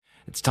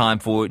It's time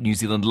for New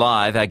Zealand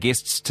Live. Our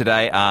guests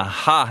today are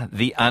Ha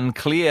The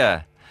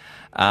Unclear.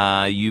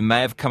 You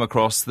may have come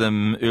across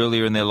them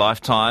earlier in their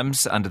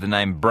lifetimes under the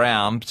name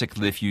Brown,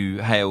 particularly if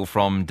you hail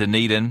from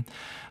Dunedin.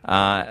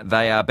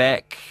 They are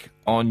back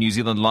on New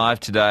Zealand Live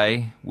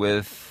today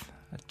with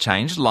a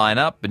changed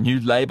lineup, a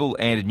new label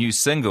and a new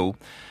single.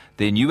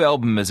 Their new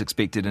album is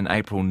expected in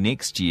April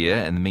next year.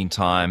 In the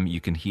meantime,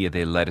 you can hear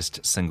their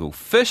latest single,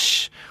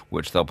 Fish,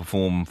 which they'll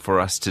perform for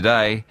us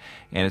today.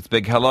 And it's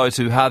big hello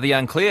to Ha The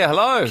Unclear.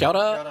 Hello. Kia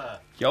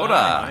ora. Kia ora.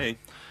 Hi.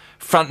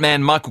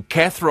 Frontman Michael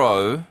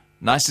Cathro,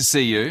 nice to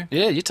see you.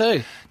 Yeah, you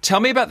too. Tell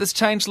me about this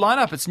changed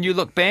lineup. It's a new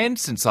look band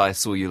since I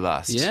saw you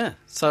last. Yeah.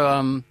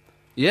 So,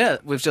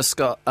 we've just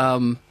got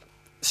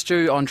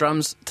Stu on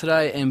drums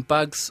today and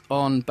Bugs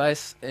on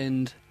bass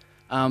and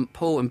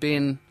Paul and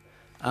Ben.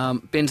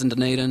 Ben's in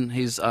Dunedin.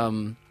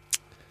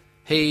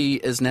 He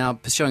is now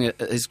pursuing it.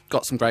 He's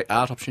got some great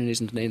art opportunities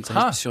in Dunedin, so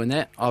he's pursuing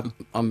that. I'm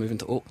moving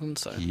to Auckland.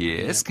 So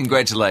Yes,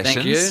 congratulations.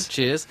 Thank you.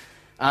 Cheers.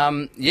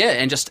 And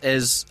just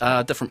as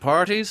different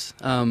priorities,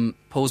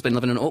 Paul's been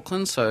living in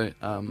Auckland, so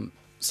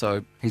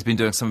He's been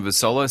doing some of his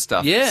solo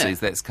stuff. Yeah. Sees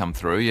that's come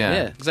through. Yeah.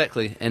 yeah,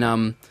 exactly.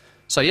 And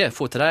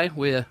for today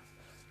we're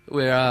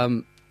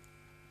And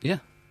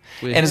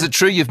is it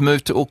true you've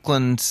moved to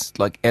Auckland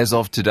like as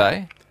of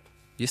today?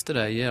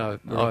 yesterday? Yeah, I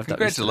arrived up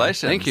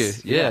Congratulations. yesterday.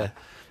 Thank you. Yeah.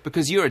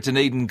 Because you're a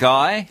Dunedin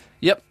guy.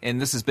 Yep. And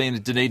this has been a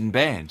Dunedin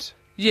band.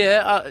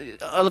 Yeah,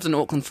 I lived in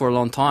Auckland for a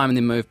long time and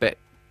then moved back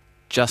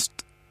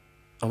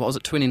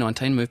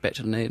 2019, moved back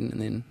to Dunedin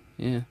and then,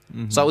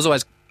 Mm-hmm. So it was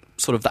always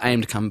sort of the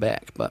aim to come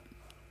back, but,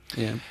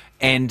 yeah.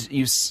 And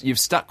you've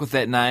stuck with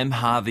that name,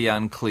 Ha The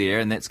Unclear,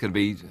 and that's going to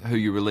be who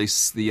you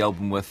release the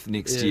album with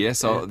next year.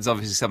 So there's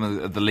obviously some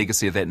of the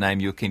legacy of that name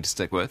you're keen to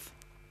stick with.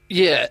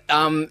 Yeah,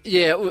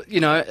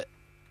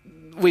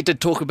 we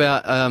did talk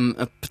about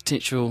a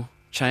potential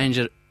change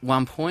at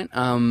one point,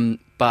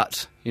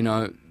 but,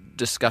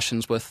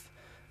 discussions with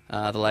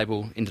the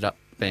label ended up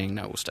being,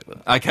 no, we'll stick with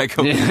it. Okay,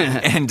 cool. Yeah.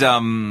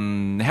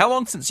 And how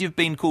long since you've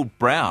been called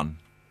Brown?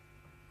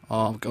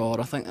 Oh, God,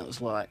 I think that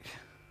was like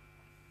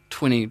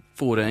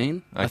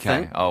 2014, I Okay.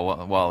 think. Oh,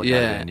 a while ago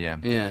then, yeah.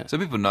 Yeah. So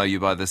people know you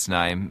by this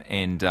name,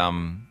 and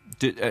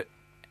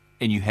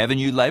you have a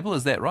new label,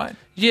 is that right?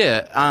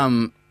 Yeah,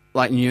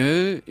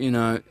 new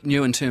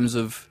in terms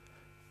of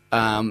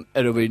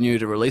it'll be new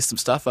to release some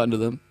stuff under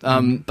them.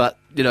 But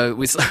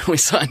we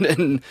signed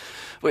in.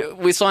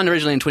 We signed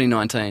originally in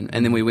 2019,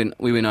 and then we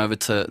went over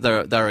to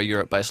they're a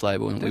Europe-based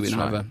label, and we went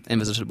over and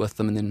visited with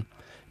them, and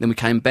then we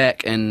came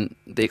back, and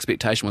the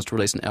expectation was to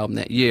release an album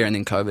that year, and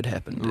then COVID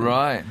happened.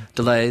 Right.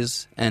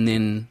 Delays, and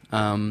then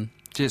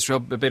It's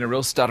been a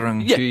real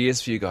stuttering few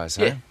years for you guys,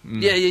 huh?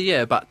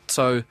 Yeah. But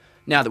so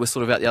now that we're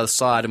sort of out the other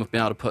side, and we've been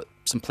able to put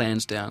some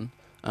plans down,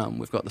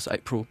 we've got this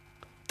April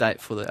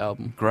date for the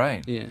album.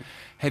 Great. Yeah.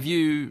 Have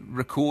you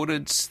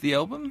recorded the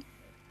album?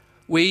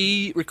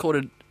 We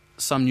recorded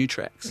some new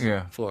tracks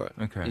for it.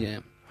 Okay. Yeah.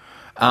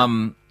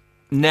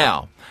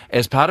 Now,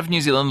 as part of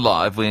New Zealand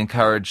Live, we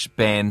encourage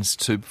bands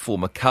to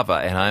perform a cover,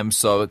 and I am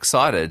so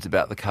excited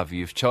about the cover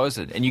you've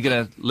chosen. And you're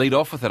going to lead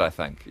off with it, I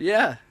think.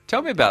 Yeah.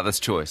 Tell me about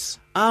this choice.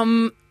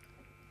 This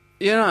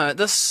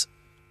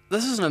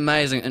is an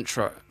amazing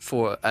intro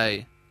for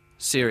a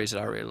series that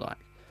I really like.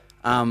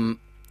 And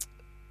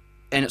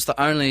it's the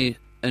only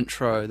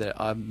intro that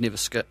I've never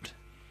skipped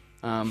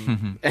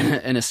in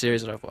a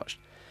series that I've watched.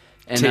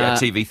 And, a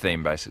TV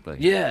theme, basically.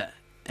 Yeah.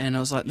 And I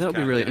was like, that'll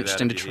be really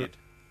interesting to try.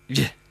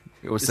 Yeah.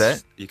 What's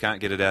that? You can't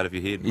get it out of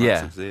your head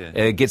once it's there.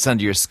 It gets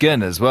under your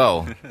skin as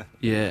well.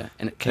 Yeah.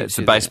 And it keeps It's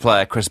the bass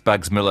player, Chris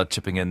Bugs Miller,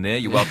 chipping in there.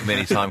 You're welcome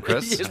anytime,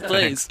 Chris. Yes,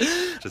 please.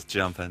 Just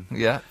jump in.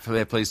 Yeah,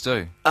 please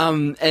do.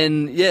 And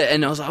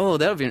I was like, oh,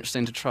 that'll be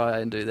interesting to try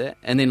and do that.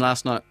 And then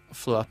last night I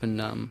flew up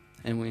and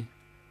we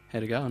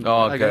had a go. And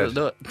I got to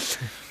do it.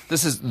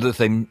 This is the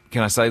theme.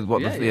 Can I say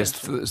what? It's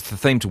the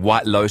theme to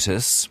White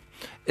Lotus.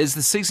 Is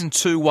the season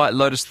 2 White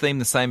Lotus theme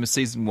the same as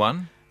season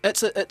 1?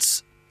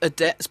 It's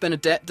been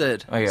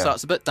adapted, Oh, yeah. so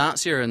it's a bit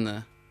dancier in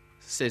the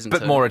season.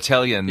 Bit 2. more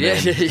Italian than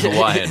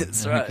Hawaiian.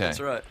 That's right. Okay.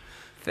 That's right.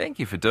 Thank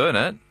you for doing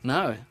it.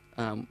 No,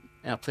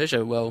 our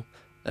pleasure. Well,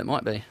 it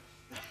might be.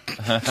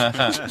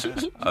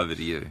 Over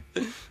to you.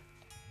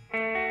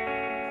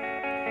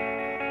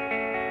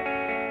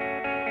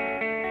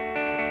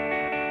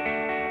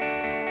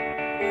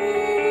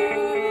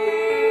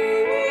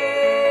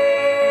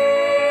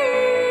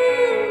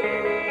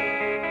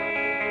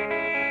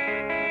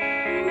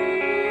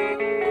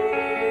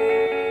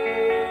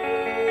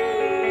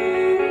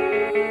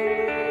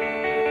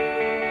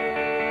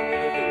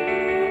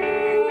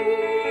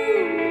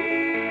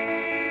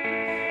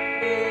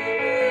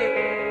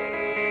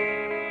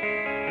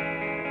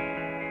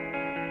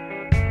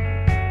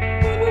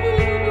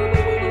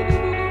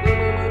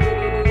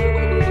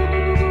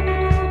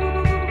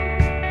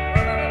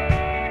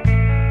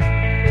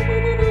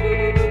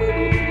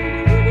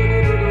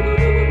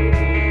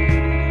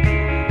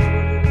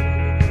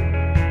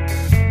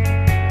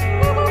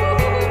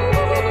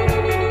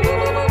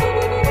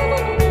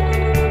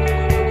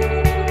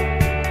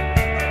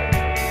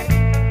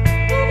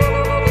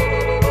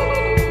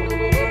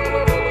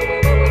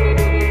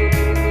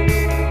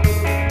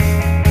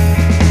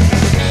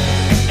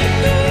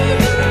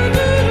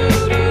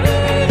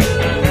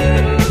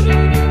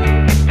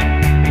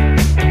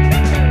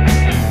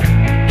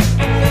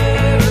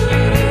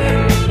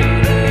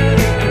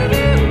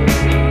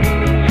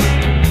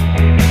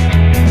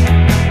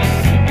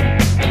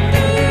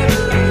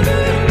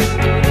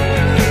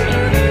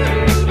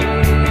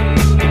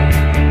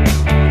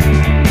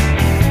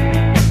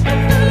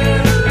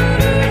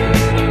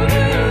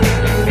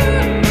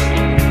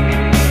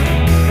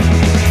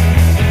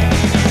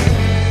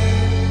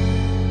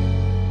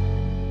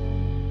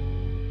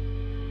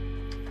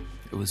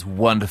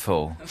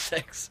 wonderful.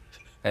 Thanks.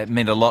 It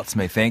meant a lot to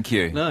me. Thank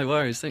you. No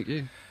worries. Thank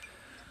you.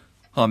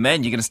 Oh,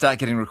 man, you're going to start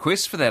getting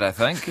requests for that, I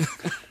think.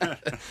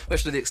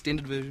 Wish to the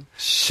extended version.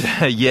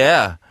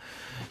 Yeah.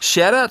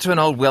 Shout out to an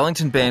old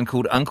Wellington band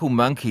called Uncle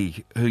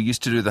Monkey, who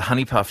used to do the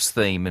Honey Puffs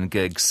theme in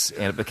gigs,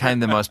 and it became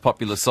their most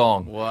popular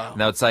song. Wow.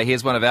 And they would say,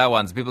 here's one of our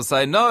ones. People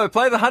say, no,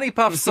 play the Honey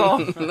Puffs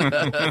song.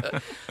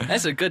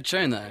 That's a good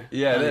tune, though.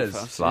 Yeah, Honey it is.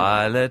 Puffs,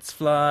 Fly, let's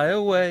fly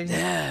away.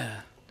 Yeah.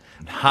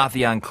 Ha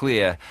The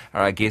Unclear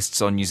are our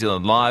guests on New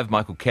Zealand Live.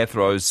 Michael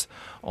Cathrow's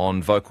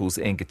on vocals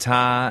and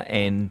guitar.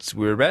 And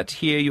we're about to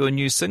hear your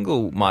new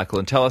single, Michael,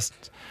 and tell us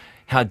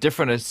how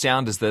different a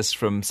sound is this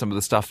from some of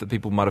the stuff that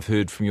people might have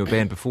heard from your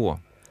band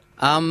before.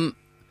 Yeah,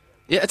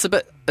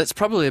 it's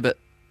probably a bit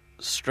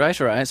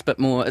straighter, eh? It's a bit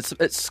more,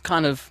 it's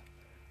kind of,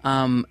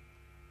 a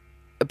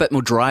bit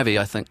more drivey,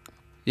 I think.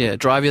 Yeah,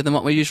 drivier than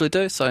what we usually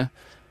do, so,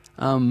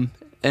 and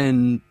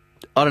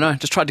I don't know,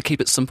 just tried to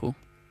keep it simple.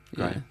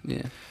 Great.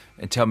 Yeah.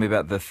 And tell me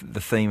about the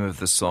theme of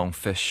the song,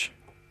 Fish.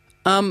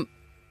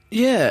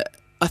 Yeah,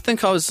 I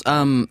think I was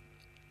in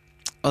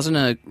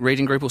a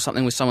reading group or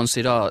something where someone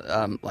said,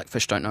 like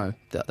fish don't know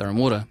that they're in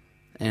water,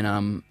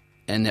 and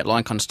that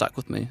line kind of stuck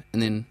with me,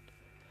 and then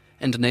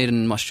in Dunedin,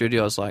 in my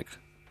studio, I was like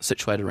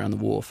situated around the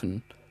wharf,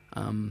 and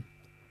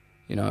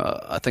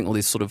I think all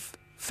these sort of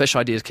fish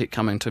ideas keep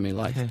coming to me.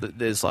 Like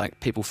there's like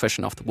people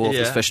fishing off the wharf,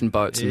 there's fishing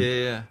boats, and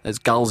there's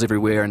gulls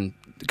everywhere, and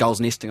gulls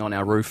nesting on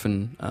our roof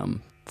and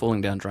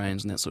falling down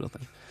drains and that sort of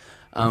thing.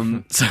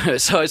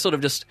 So I sort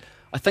of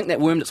I think that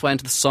wormed its way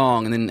into the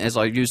song, and then as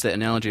I used that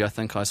analogy, I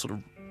think I sort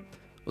of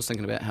was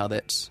thinking about how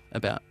that's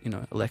about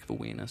a lack of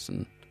awareness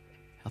and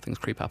how things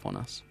creep up on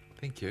us.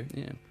 Thank you.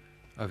 Yeah.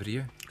 Over to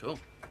you. Cool.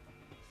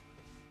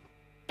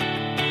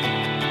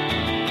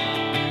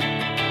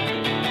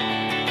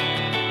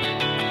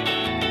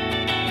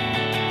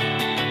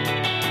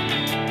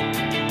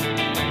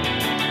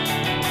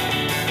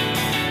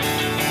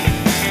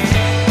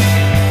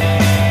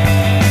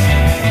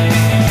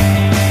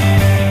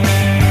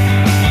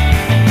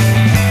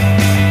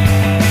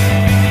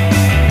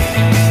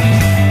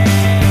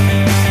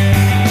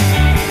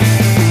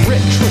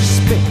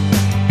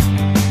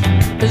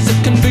 Is a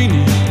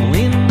convenient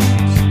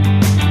lens.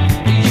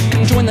 You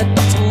can join the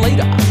dots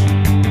later,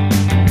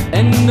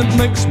 and it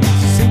makes me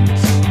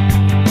sense.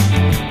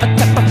 I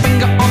tap a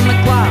finger on the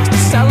glass to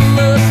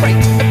celebrate.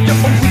 If you're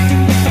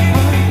already at the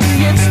party,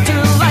 it's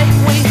too late.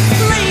 We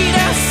lead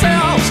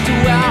ourselves to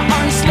our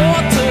own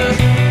slaughter.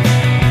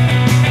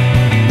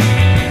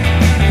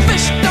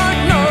 Fish don't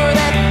know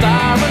that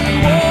they're in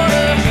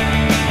water.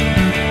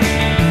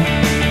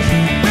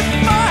 We're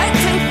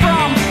fighting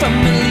from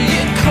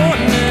familiar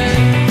corners.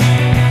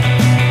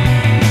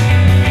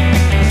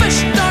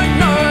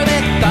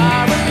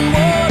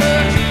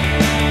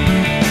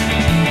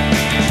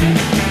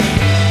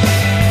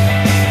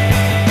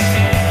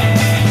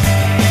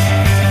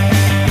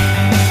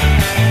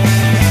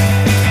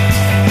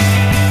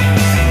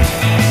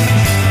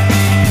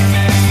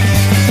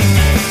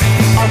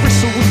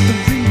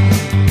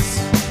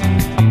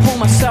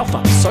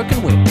 Up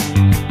soaking wet,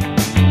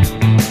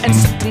 and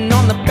sitting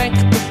on the bank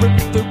of the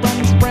river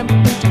runs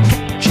rampant to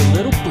catch a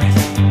little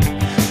breath,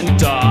 and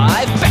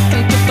dive back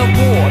into the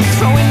water,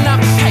 throwing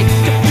up cake.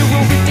 If you're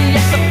already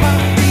at the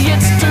party,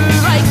 it's too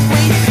late.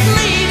 We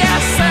lead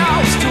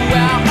ourselves to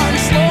our own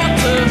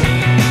slaughter.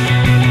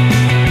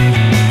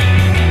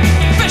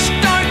 Fish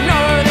don't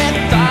know that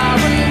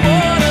they're in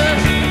water.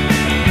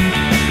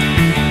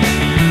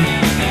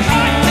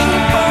 Fighting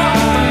for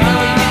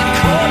familiar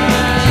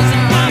corners,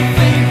 and I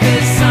think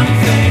there's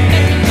something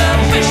in the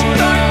fish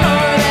don't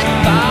know that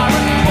they're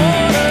in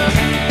water.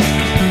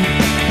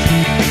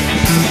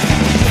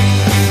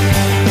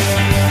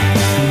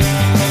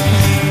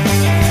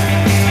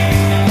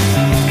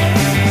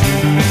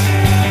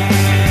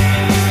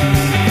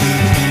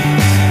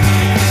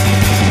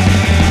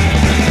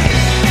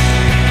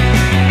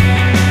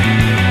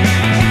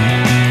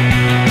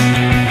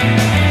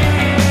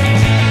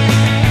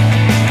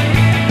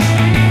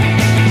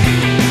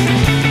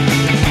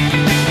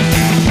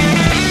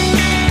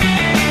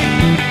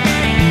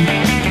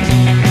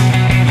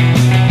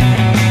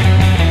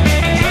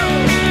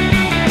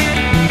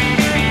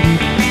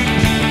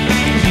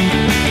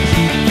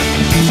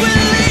 We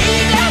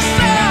lead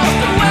ourselves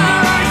to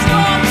our own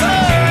slaughter,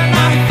 and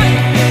I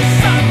think there's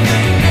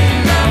something in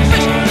the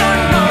fish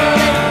don't know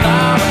that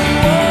they're in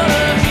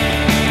water.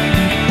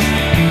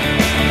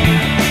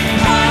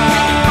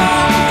 Fighting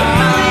from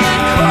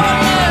familiar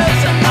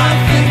corners, and I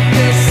think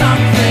there's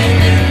something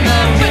in the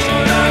fish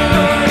don't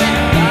know that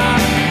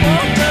they're in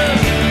water.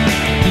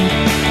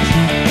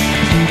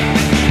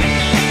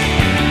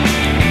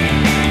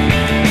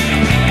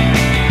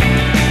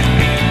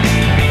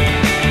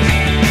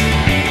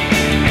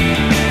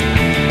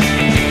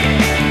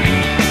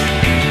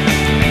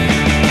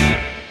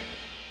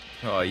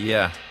 Oh,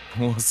 yeah.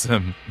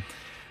 Awesome.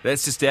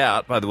 That's just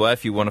out, by the way,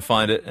 if you want to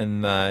find it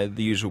in the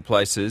usual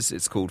places.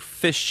 It's called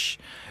Fish.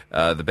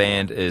 The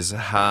band is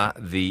Ha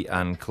The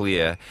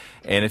Unclear.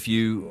 And if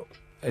you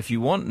if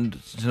you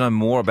want to know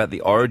more about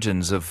the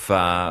origins of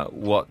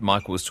what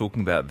Michael was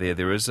talking about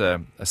there is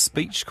a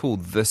speech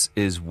called This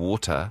Is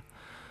Water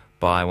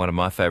by one of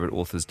my favourite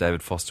authors,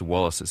 David Foster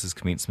Wallace. It's his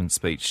commencement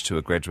speech to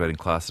a graduating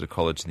class at a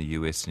college in the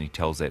US, and he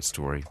tells that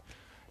story.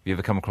 Have you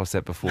ever come across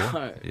that before?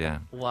 No. Yeah.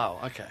 Wow,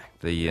 okay.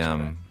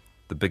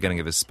 The beginning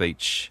of his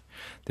speech,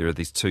 there are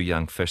these two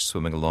young fish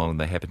swimming along, and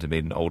they happen to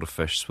meet an older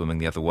fish swimming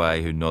the other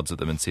way who nods at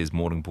them and says,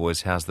 "Morning,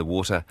 boys, how's the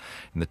water?"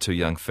 And the two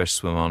young fish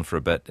swim on for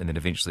a bit, and then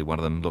eventually one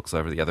of them looks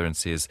over at the other and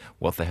says,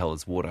 "What the hell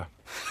is water?"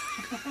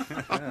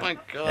 Oh my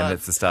God. And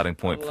that's the starting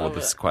point for love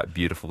this it. quite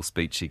beautiful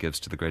speech he gives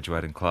to the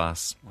graduating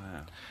class.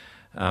 Wow.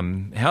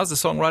 How's the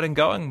songwriting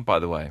going, by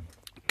the way?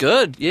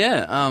 Good,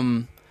 yeah.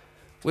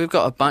 We've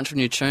got a bunch of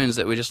new tunes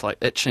that we're just like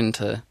itching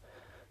to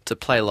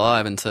play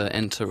live and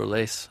to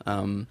release.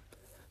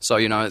 So,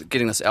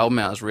 getting this album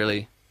out is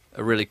really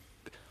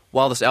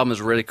while this album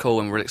is really cool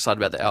and we're really excited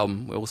about the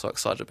album, we're also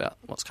excited about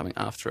what's coming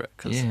after it,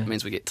 because it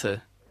means we get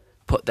to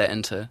put that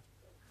into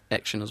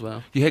action as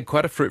well. You had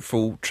quite a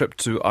fruitful trip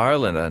to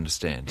Ireland, I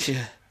understand.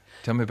 Yeah.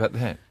 Tell me about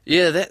that.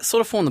 Yeah, that sort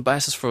of formed the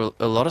basis for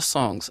a lot of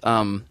songs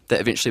that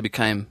eventually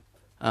became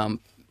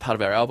part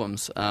of our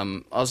albums.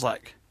 I was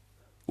like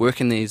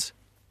working these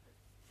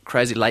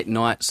crazy late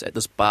nights at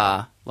this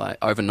bar, like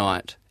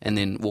overnight, and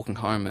then walking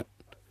home at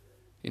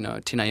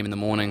 10 a.m. in the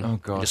morning. Oh,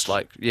 gosh. Just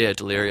like,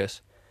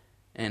 delirious.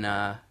 And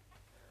I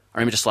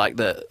remember just like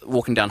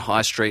walking down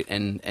High Street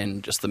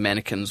and just the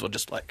mannequins were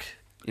just like,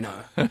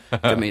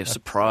 give me a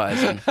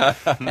surprise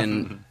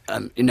and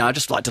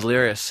just like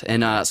delirious.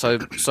 And so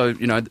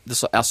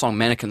our song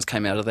Mannequins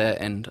came out of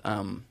that,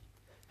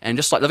 and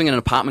just like living in an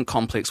apartment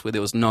complex where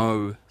there was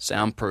no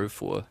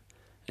soundproof or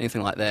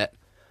anything like that,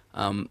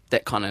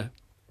 that kind of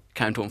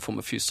came to inform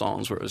a few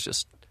songs where it was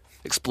just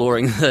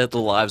exploring the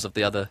lives of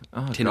the other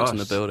tenants in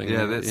the building.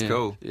 Yeah, that's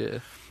cool. Yeah.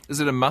 Is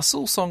it a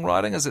muscle,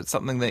 songwriting? Is it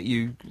something that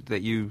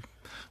you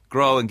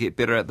grow and get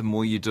better at the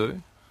more you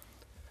do?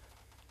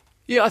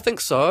 Yeah, I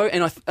think so.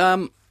 And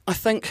I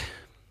think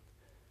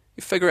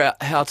you figure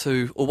out how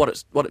to, or what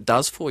it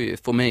does for you.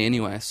 For me,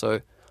 anyway. So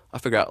I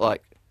figure out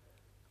like,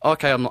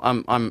 okay,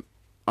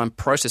 I'm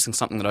processing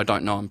something that I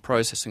don't know I'm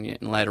processing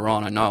yet, and later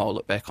on I know I'll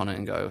look back on it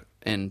and go,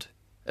 and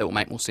it will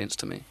make more sense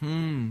to me.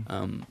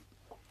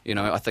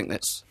 I think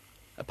that's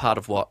a part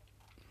of what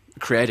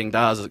creating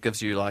does. It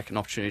gives you like an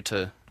opportunity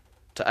to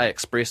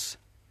express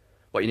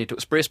what you need to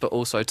express, but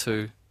also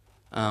to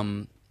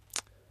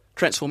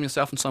transform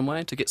yourself in some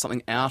way, to get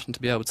something out and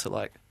to be able to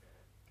like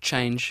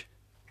change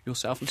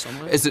yourself in some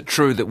way. Is it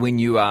true that when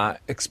you are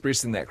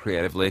expressing that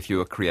creatively, if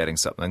you are creating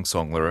something,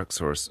 song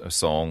lyrics or a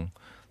song,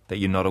 that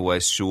you're not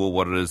always sure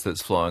what it is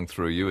that's flowing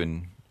through you,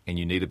 and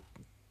you need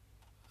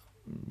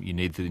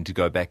to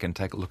go back and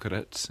take a look at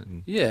it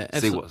and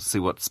see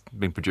what's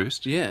been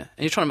produced? Yeah,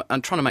 and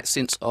I'm trying to make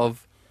sense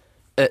of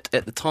it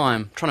at the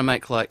time, trying to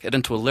make like it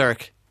into a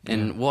lyric,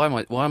 and why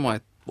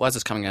is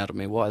this coming out of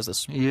me? Why is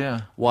this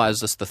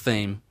the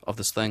theme of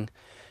this thing?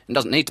 It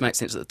doesn't need to make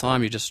sense at the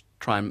time. You just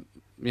try and,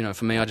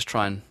 for me, I just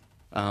try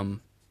and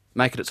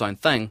make it its own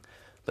thing.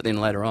 But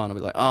then later on, I'll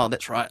be like, oh,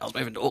 that's right, I was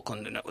moving to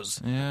Auckland and it was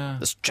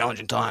this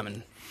challenging time.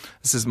 And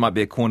this might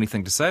be a corny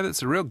thing to say, but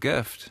it's a real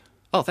gift.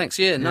 Oh, thanks.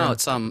 Yeah, no,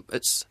 it's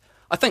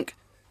I think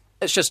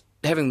it's just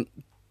doing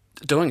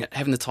it,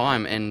 having the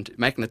time and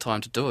making the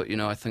time to do it.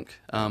 I think,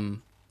 I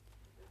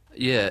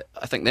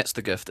think that's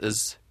the gift,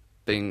 is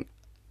being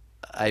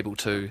able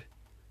to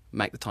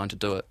make the time to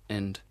do it.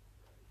 And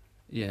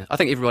I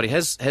think everybody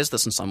has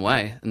this in some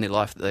way in their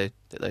life that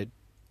they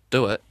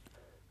do it.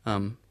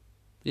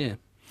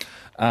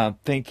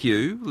 Thank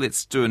you.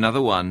 Let's do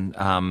another one.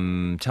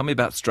 Tell me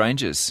about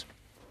Strangers.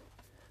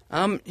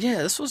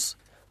 This was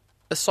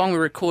a song we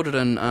recorded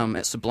in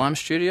at Sublime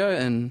Studio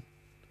in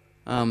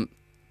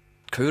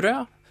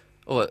Kura,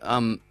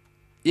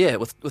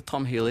 with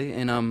Tom Healy,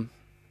 and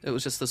it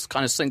was just this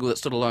kind of single that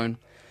stood alone.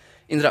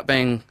 Ended up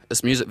being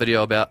this music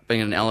video about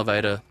being in an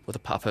elevator with a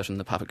puppet, and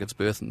the puppet gives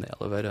birth in the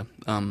elevator.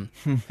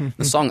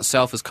 The song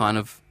itself is kind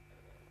of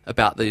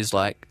about these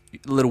like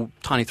little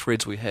tiny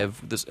threads we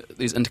have, these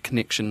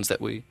interconnections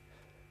that we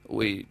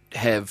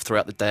have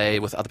throughout the day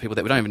with other people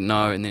that we don't even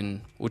know, and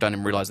then we don't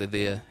even realise they're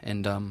there.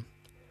 And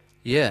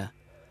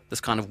this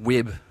kind of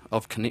web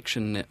of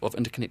connection, of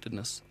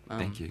interconnectedness.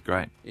 Thank you.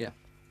 Great. Yeah.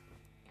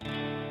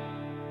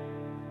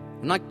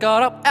 When I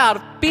got up out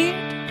of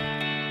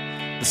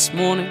bed this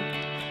morning,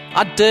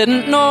 I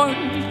didn't know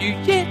you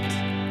yet,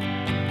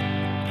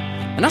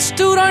 and I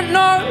still don't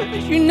know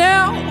you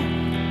now,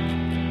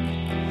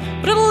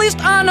 but at least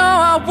I know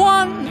I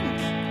want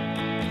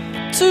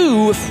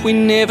to. If we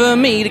never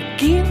meet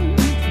again,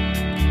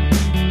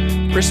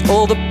 press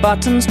all the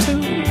buttons to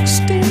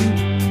extend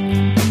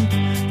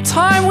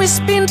time we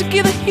spend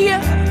together here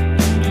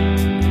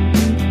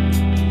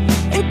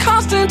in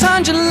constant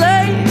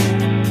undulation.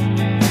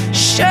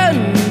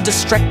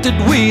 Distracted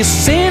we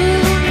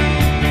ascend,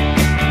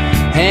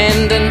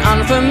 hand in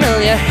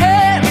unfamiliar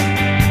hand,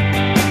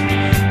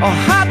 or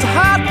heart to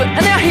heart but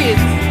in our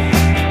heads,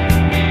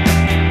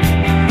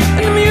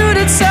 in a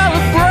muted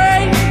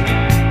celebration.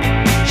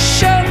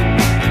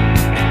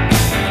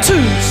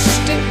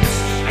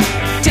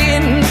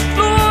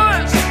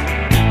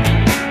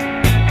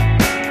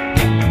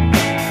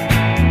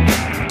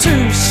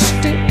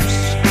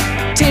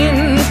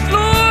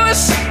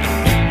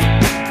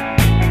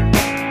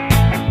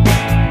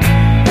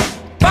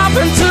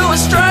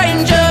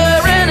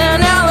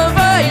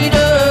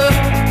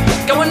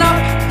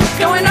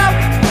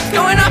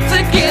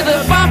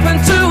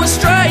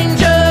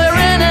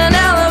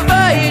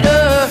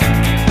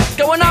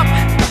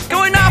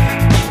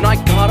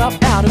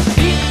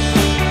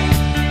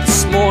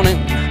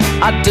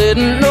 I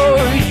didn't know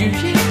you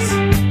yet.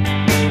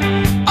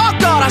 Oh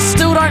God, I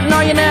still don't know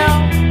you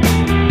now.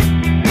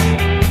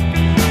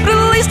 But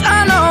at least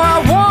I know I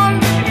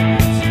want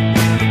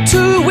to.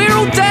 We're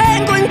all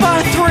dangling by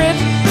a thread.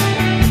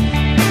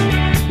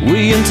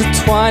 We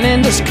intertwine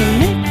and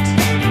disconnect.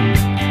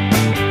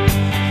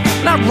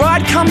 And our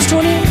ride comes to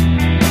an end.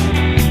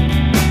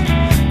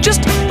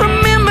 Just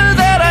remember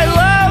that I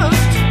loved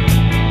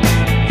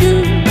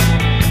you.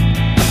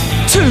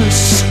 2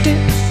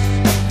 steps,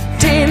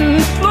 10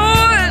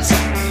 floors.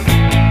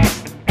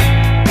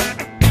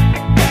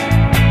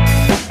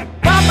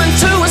 Bump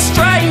into a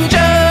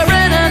stranger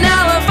in an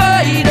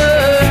elevator.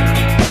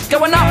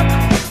 Going up,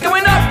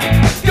 going up,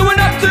 going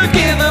up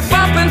together.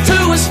 Bump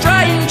into a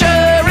stranger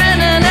in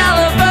an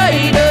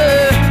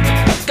elevator.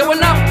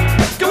 Going up,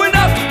 going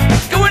up,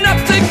 going up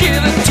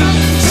together. 2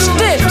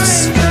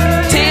 steps,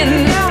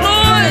 10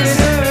 floors.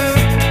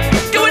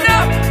 Going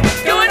up,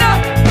 going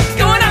up,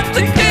 going up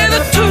together.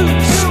 2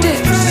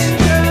 steps,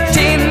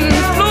 10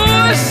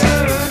 floors.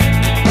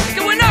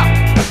 Going up,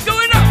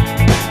 going up.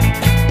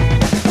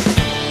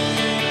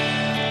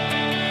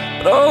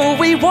 But all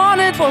we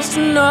wanted was to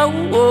know.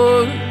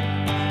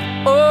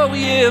 All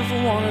we ever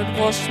wanted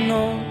was to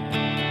know.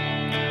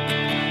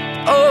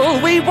 All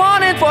we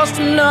wanted was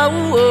to know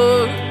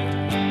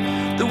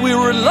that we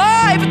were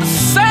alive at the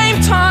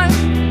same time.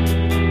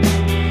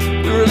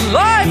 We were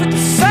alive at the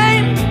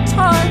same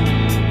time.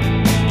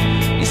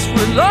 Yes,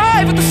 we're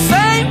alive at the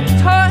same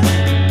time.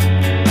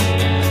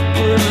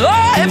 We're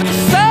alive at the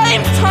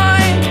same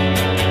time.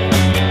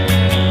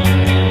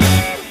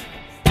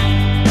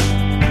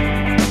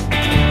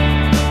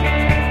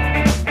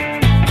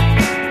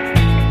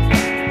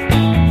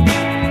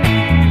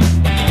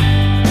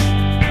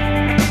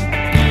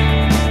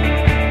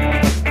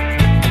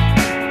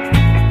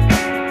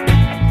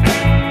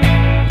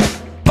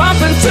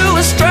 Bump into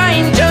a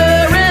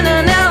stranger in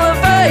an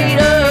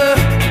elevator.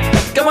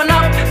 Going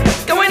up,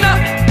 going up,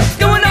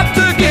 going up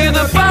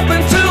together. Bump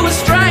into a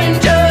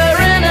stranger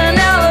in an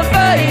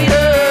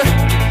elevator.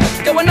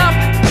 Going up,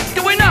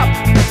 going up,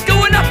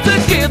 going up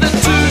together. 2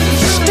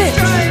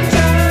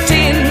 steps,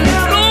 10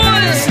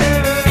 floors.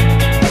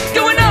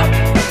 Going up,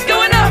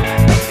 going up,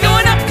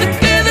 going up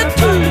together.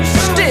 2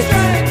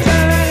 steps,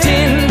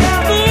 10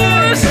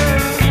 floors.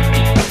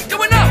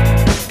 Going up,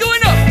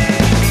 going up.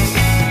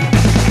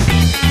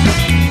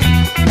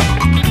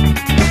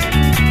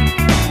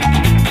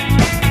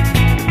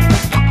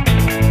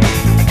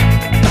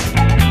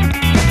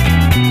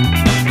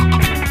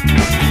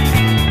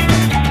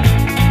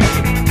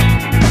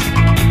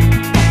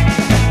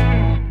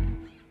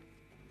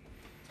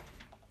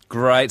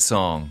 Great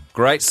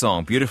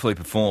song, beautifully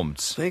performed.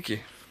 Thank you.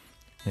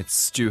 It's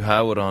Stu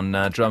Harwood on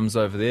drums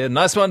over there.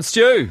 Nice one,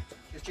 Stu.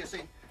 Yes,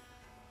 Jesse.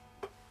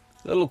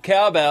 Little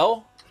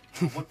cowbell.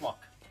 Woodblock.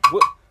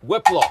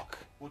 Whiplock.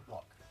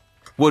 Woodblock.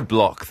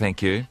 Woodblock,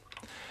 thank you.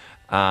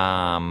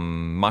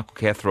 Michael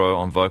Cathro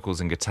on vocals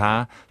and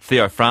guitar.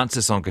 Theo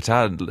Francis on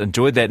guitar.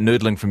 Enjoyed that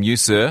noodling from you,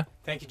 sir.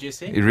 Thank you,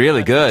 Jesse.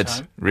 Really Had a good.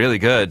 time. Really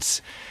good.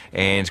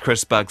 And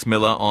Chris Bugs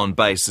Miller on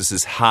bass. This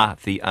is Ha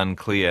The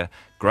Unclear.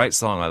 Great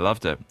song. I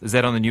loved it. Is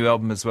that on the new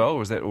album as well,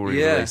 or is that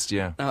already released?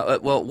 Yeah.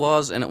 Well, it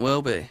was and it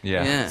will be.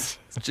 Yeah.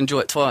 Just enjoy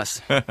it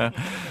twice.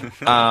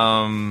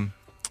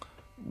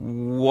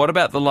 What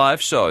about the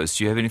live shows?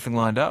 Do you have anything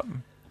lined up?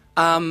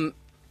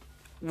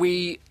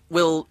 We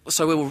will.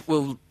 So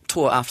we'll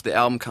tour after the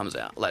album comes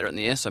out later in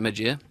the year, so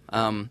mid-year.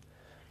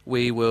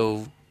 We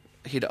will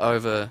head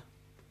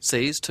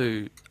overseas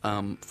to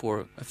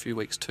for a few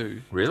weeks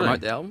to promote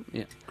the album.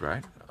 Yeah,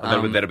 Great.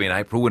 That'll be in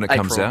April when it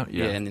comes out.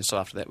 Yeah, and then so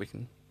after that we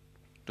can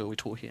do a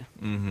tour here.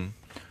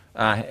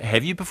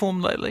 Have you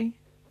performed lately?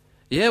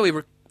 Yeah, we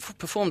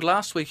performed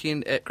last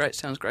weekend at Great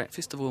Sounds Great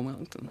Festival in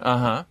Wellington.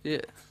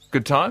 Yeah,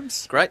 Good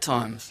times? great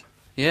times.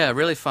 Yeah,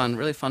 really fun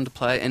to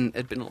play, and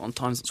it'd been a long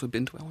time since we've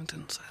been to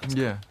Wellington. So that was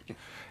Yeah.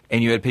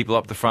 And you had people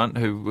up the front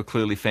who were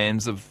clearly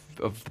fans of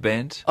the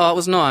band? Oh, it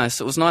was nice.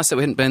 It was nice that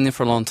we hadn't been there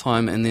for a long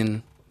time, and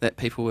then that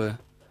people were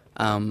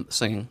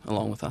singing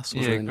along with us. It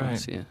was really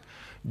nice. Yeah.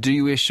 Do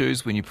you wear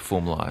shoes when you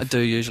perform live? I do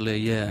usually,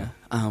 yeah.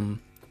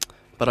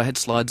 But I had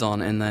slides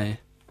on, and they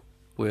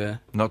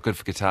were Not good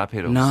for guitar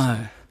pedals.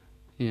 no,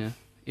 yeah,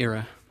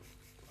 error.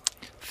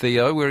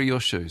 Theo, where are your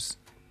shoes?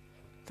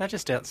 They're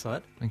just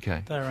outside.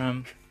 Okay. They're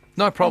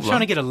No I'm problem. trying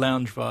to get a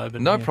lounge vibe.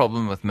 And, No yeah.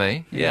 problem with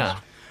me. Yeah.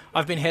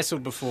 I've been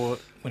hassled before.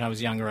 When I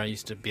was younger, I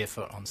used to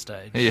barefoot on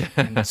stage. Yeah.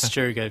 And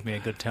Stu gave me a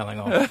good telling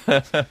off,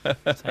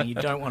 saying you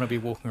don't want to be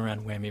walking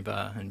around whammy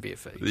bar in bare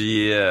feet.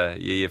 Yeah,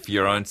 for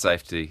your own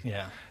safety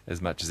Yeah.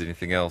 as much as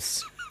anything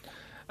else.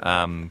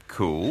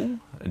 Cool.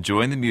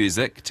 Enjoying the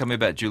music. Tell me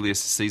about Julius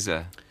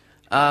Caesar.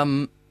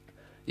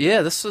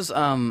 Yeah, this was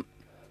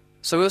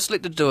so we were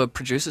selected to do a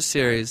producer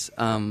series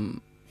a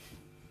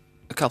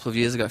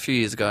few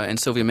years ago, and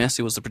Sylvia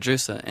Massey was the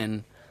producer,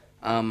 and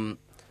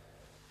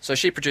so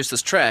she produced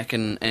this track,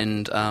 and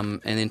then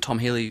Tom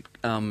Healy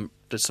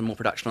did some more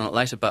production on it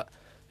later, but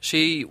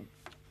she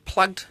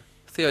plugged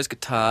Theo's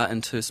guitar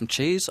into some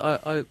cheese,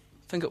 I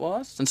think it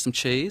was, and some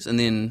cheese, and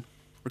then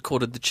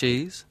recorded the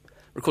cheese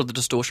recorded the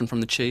distortion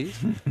from the cheese.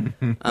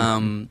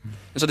 And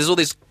so there's all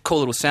these cool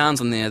little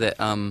sounds in there that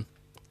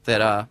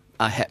are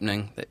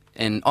happening.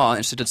 And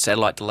she did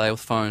satellite delay with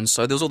phones.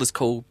 So there was all these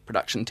cool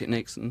production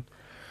techniques and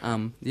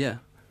yeah.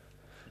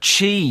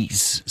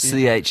 Cheese,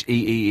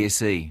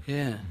 Cheese.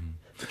 Yeah.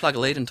 Plug a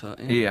lead into it.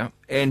 Yeah.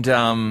 And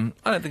I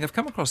don't think I've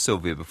come across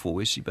Sylvia before.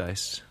 Where's she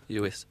based?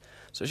 US.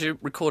 So she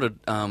recorded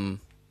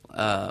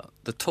the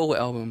Tool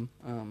album.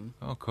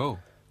 Oh, cool.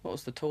 What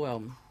was the Tool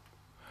album?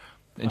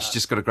 And she's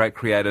just got a great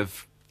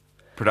creative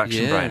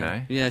production brain,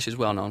 eh? Yeah, she's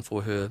well known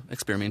for her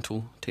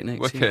experimental techniques.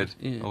 Wicked.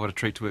 Yeah. Oh, what a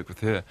treat to work with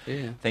her.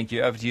 Yeah. Thank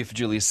you. Over to you for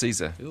Julius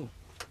Caesar. Cool.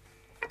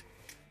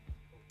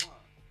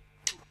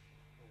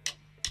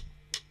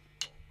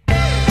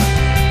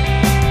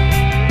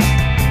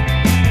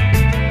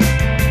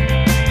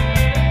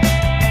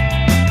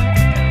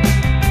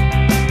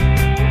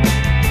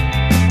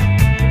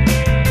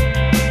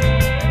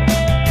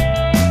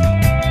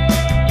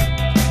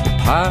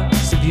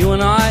 Parts of you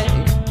and I,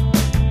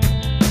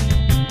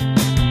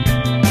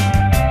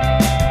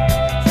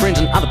 friends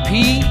and other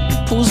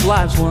people's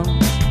lives once,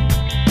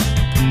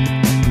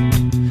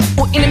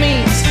 or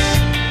enemies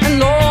and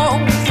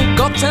long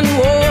forgotten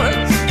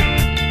wars,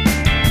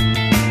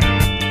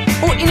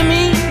 or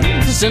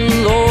enemies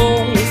and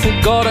long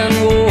forgotten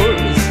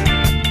wars.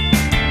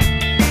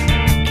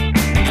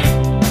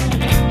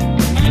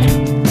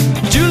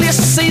 Julius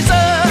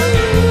Caesar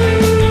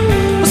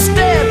was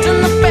stabbed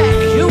in the back.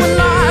 You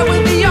and I,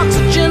 with the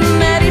oxygen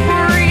that he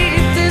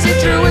breathed as he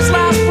drew his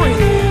last breath.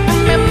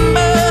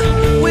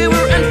 Remember, we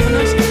were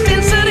infinite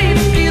density.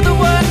 Hear the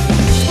word,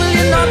 will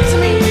you nod to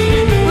me?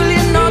 Will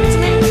you nod to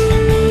me?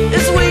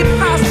 As we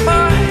pass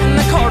by in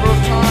the corridor of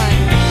time.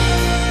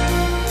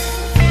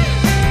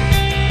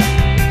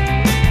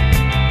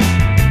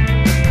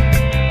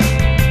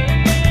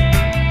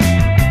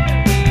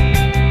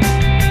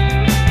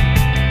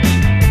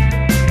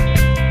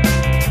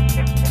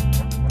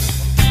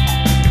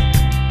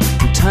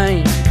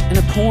 Contained in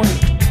a point,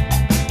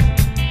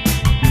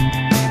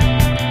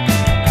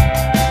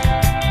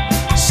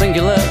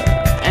 singular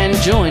and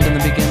joined in the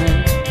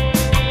beginning.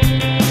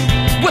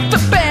 With the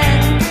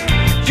band,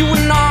 you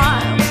and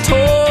I were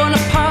torn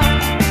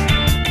apart.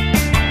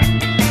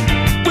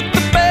 With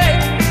the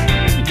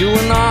band, you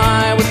and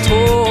I were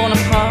torn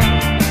apart.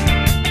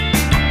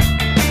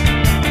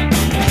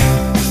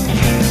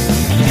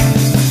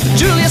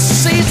 Julius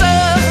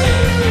Caesar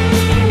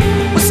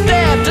was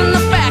stabbed in the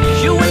back.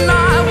 You and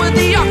I were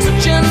the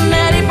oxygen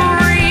that he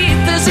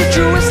breathed as he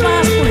drew his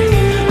last breath.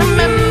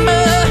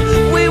 Remember,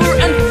 we were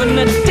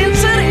infinite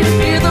density.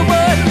 Hear the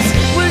words,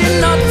 will you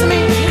nod to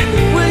me?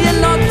 Will you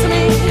nod to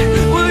me?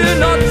 Will you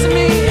nod to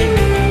me?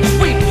 As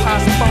we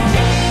pass by.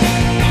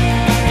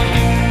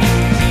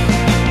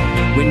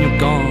 When you're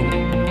gone,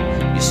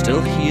 you're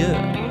still here,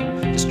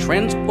 just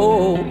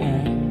transformed.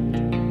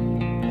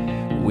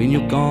 When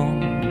you're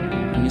gone,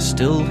 and you're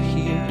still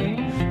here,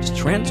 just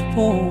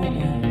transformed.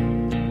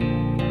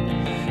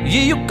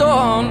 Yeah, you're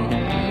gone,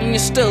 and you're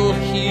still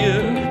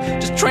here,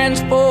 just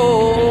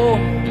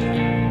transformed.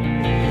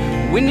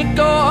 When you're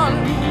gone,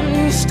 and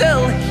you're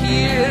still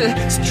here,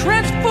 just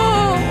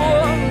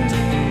transformed.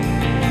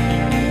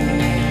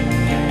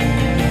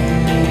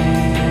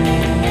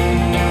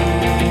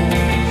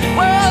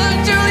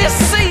 Well, Julius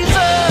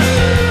Caesar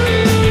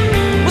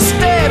was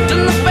stabbed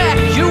in the back.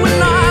 You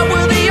and I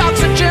were the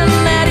oxygen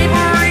that he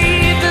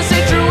breathed as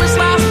he drew his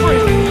last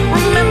breath.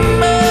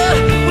 Remember,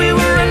 we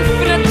were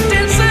infinite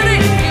density.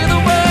 Hear the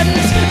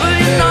words, will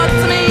you nod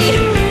to me?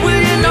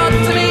 Will you nod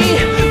to me?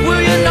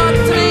 Will you nod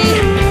to me?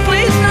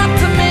 Please nod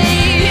to me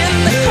in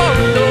the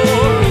corridor.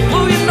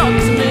 Will you nod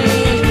to me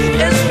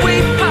as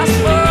we pass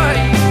by?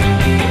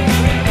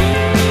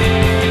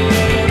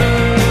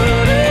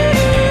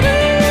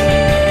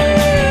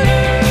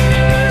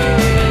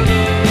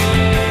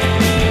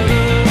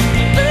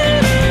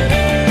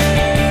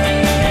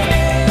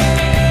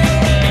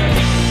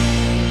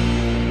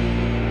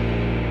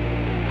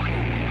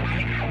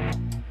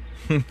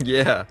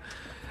 Yeah.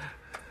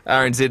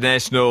 RNZ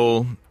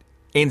National,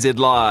 NZ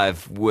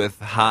Live with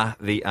Ha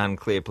The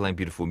Unclear, playing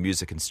beautiful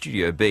music in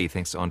Studio B.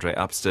 Thanks to Andre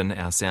Upston,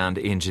 our sound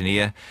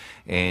engineer,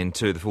 and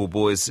to the four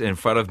boys in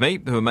front of me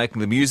who are making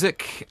the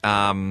music.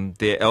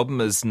 Their album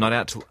is not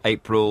out till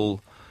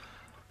April,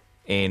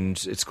 and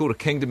it's called A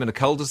Kingdom in a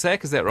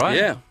Cul-de-sac, is that right?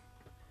 Yeah.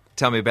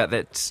 Tell me about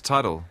that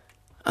title.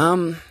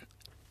 You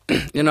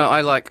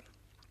know,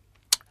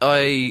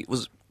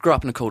 grew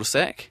up in a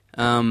cul-de-sac,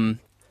 and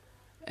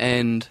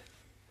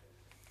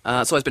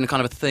it's always been a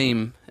kind of a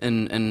theme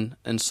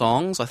in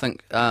songs. I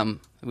think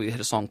we had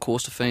a song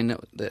Coursephine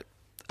that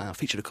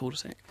featured a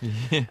cul-de-sac.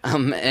 Yeah.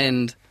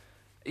 And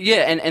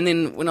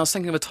then when I was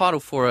thinking of a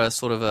title for a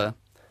sort of a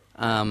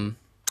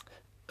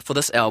for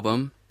this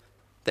album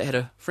that had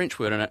a French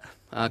word in it,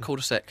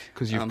 cul-de-sac.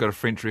 Because you've got a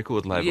French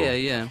record label.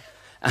 Yeah.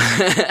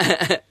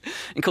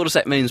 And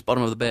cul-de-sac means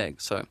bottom of the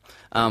bag. So,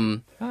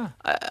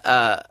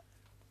 I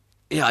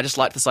just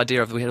like this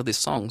idea of we had all these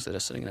songs that are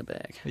sitting in a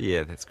bag.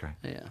 Yeah, that's great.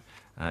 Yeah.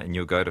 And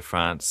you'll go to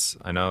France.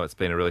 I know it's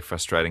been a really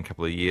frustrating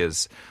couple of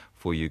years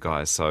for you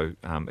guys. So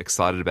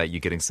excited about you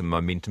getting some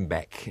momentum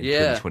back in Yeah.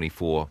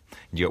 2024.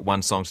 You got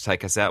one song to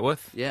take us out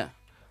with? Yeah.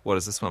 What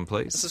is this one,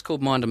 please? This is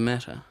called Mind and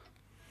Matter.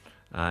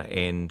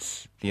 And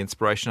the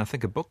inspiration, I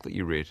think, a book that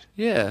you read.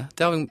 Yeah,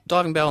 Diving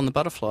Bell and the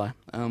Butterfly.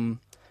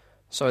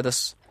 So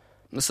this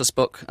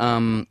book,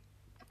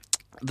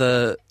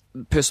 the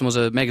person was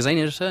a magazine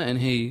editor and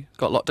he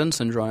got locked-in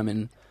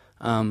syndrome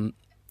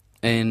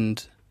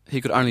and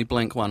he could only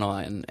blink one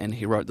eye and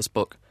he wrote this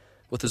book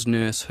with his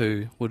nurse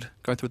who would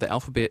go through the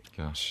alphabet,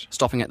 Gosh.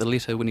 stopping at the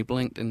letter when he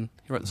blinked, and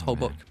he wrote this whole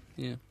man. book.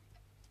 Yeah.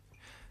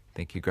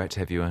 Thank you. Great to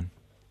have you in.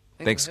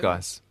 Thanks,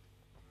 guys.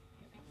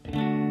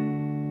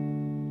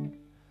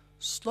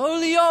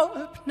 Slowly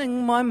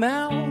opening my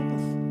mouth,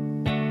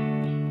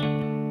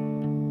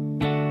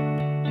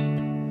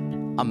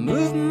 I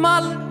move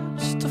my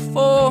lips to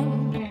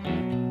form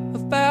a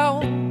vow.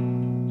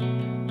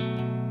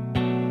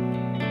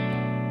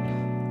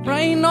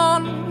 Rain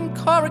on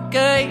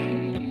corrugated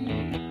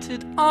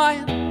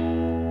iron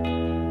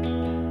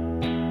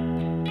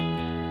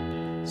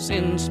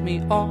sends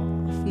me off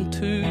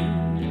into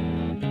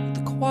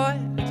the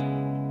quiet.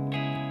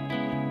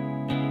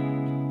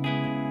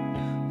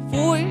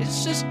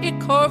 Voices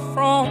echo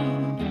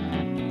from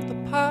the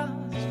past.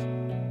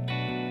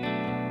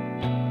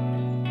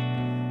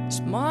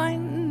 It's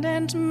mind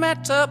and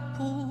matter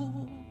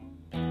pulled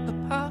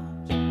apart.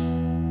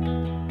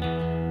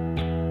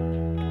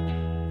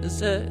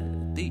 Is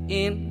at the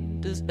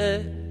end, is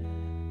at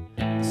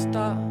the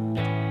start.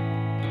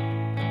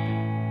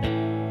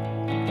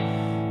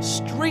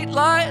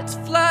 Streetlights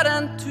flood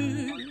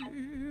into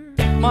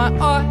my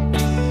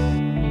eyes.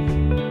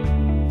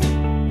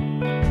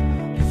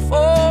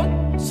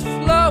 Forms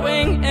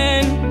flowing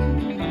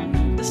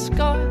in the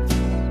sky.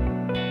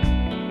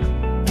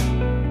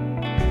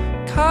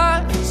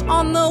 Cars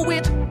on the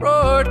wet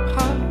road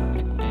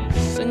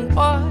passing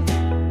by.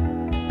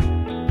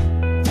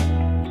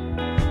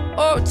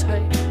 Oh,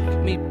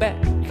 take me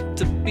back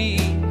to be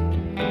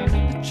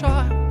a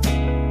child.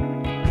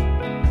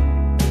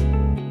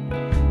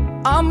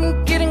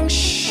 I'm getting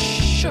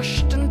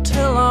shushed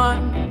until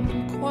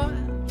I'm quiet.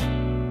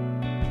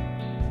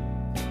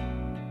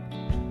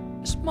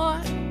 It's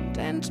mind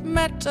and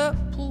matter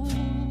pulled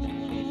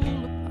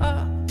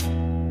apart.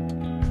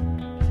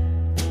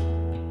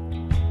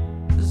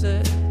 Is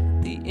at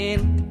the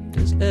end,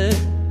 is at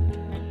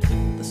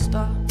the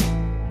start.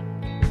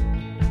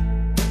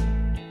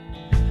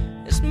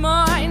 It's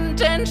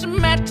mind and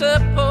matter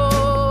pulled